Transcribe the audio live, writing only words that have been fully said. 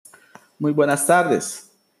Muy buenas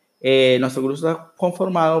tardes. Nuestro grupo está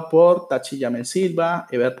conformado por Tachi Yamel Silva,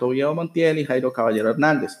 Eberto Viejo Montiel y Jairo Caballero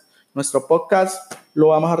Hernández. Nuestro podcast lo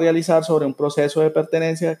vamos a realizar sobre un proceso de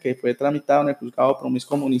pertenencia que fue tramitado en el Juzgado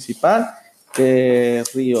Promiscuo Municipal de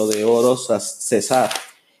Río de Oro, Cesar.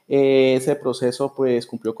 Ese proceso pues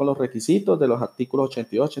cumplió con los requisitos de los artículos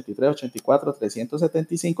 82, 83, 84,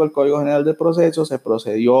 375 del Código General del Proceso. Se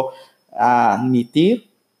procedió a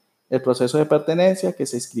admitir el proceso de pertenencia, que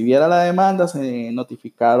se escribiera la demanda,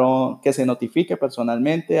 que se notifique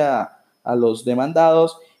personalmente a los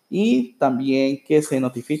demandados y también que se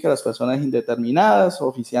notifique a las personas indeterminadas,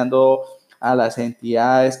 oficiando a las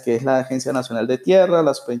entidades que es la Agencia Nacional de Tierra,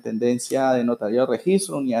 la Superintendencia de Notaría de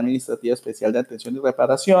Registro, Unidad Administrativa Especial de Atención y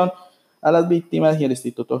Reparación, a las víctimas y el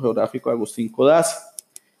Instituto Geográfico Agustín Codazzi.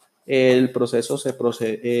 El proceso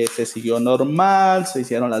se siguió normal, se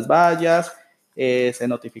hicieron las vallas, se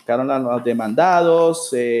notificaron a los demandados,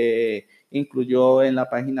 se incluyó en la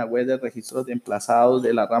página web del registro de emplazados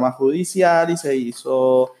de la rama judicial y se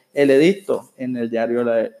hizo el edicto en el diario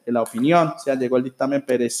La Opinión. Se llegó el dictamen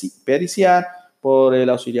pericial por el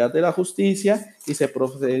auxiliar de la justicia y se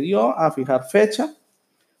procedió a fijar fecha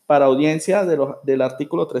para audiencia del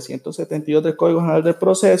artículo 372 del Código General del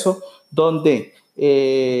Proceso, donde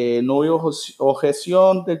no hubo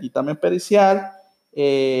objeción del dictamen pericial,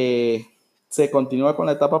 se continúa con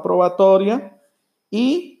la etapa probatoria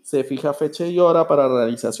y se fija fecha y hora para la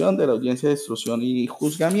realización de la audiencia de instrucción y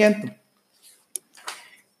juzgamiento.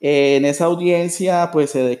 En esa audiencia,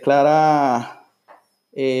 pues se declara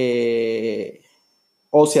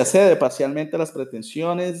o se accede parcialmente a las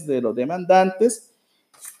pretensiones de los demandantes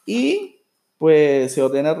y pues se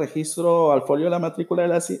ordena el registro al folio de la matrícula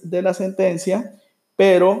de la sentencia,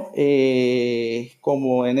 pero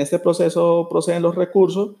como en este proceso proceden los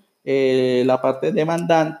recursos, la parte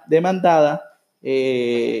demandada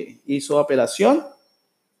hizo apelación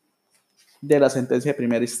de la sentencia de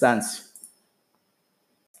primera instancia.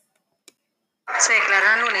 Se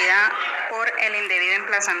declara nulidad por el indebido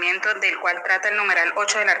emplazamiento del cual trata el numeral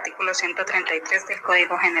 8 del artículo 133 del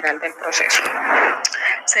Código General del Proceso.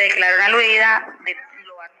 Se declaró la nulidad de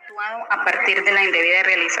lo actuado a partir de la indebida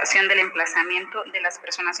realización del emplazamiento de las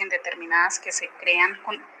personas indeterminadas que se crean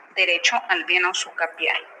con derecho al bien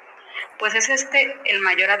usucapial, pues es este el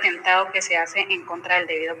mayor atentado que se hace en contra del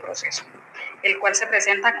debido proceso, el cual se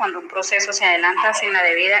presenta cuando un proceso se adelanta sin la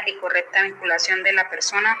debida y correcta vinculación de la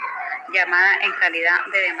persona llamada en calidad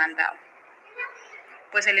de demandado,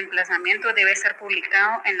 pues el emplazamiento debe estar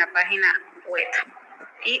publicado en la página web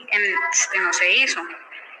y no se hizo.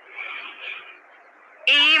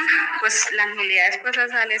 Y pues las nulidades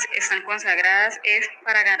procesales están consagradas es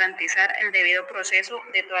para garantizar el debido proceso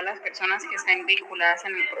de todas las personas que estén vinculadas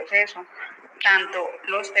en el proceso, tanto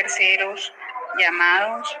los terceros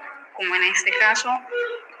llamados como en este caso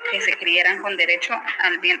que se crieran con derecho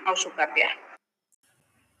al bien usucapial.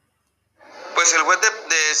 Pues el juez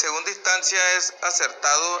de segunda instancia es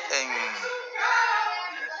acertado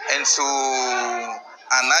en su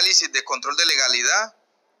análisis de control de legalidad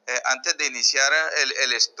antes de iniciar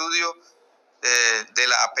el estudio de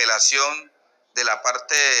la apelación de la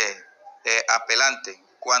parte apelante,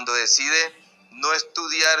 cuando decide no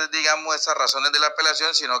estudiar, digamos, esas razones de la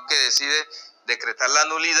apelación, sino que decide decretar la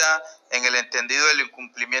nulidad en el entendido del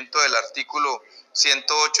incumplimiento del artículo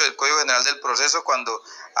 108 del Código General del Proceso, cuando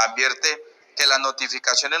advierte que las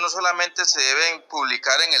notificaciones no solamente se deben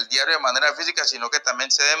publicar en el diario de manera física, sino que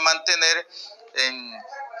también se deben mantener en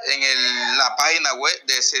la página web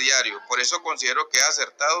de ese diario. Por eso considero que ha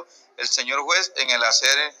acertado el señor juez en el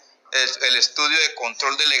hacer el estudio de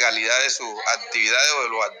control de legalidad de sus actividades o de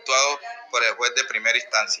lo actuado por el juez de primera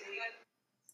instancia.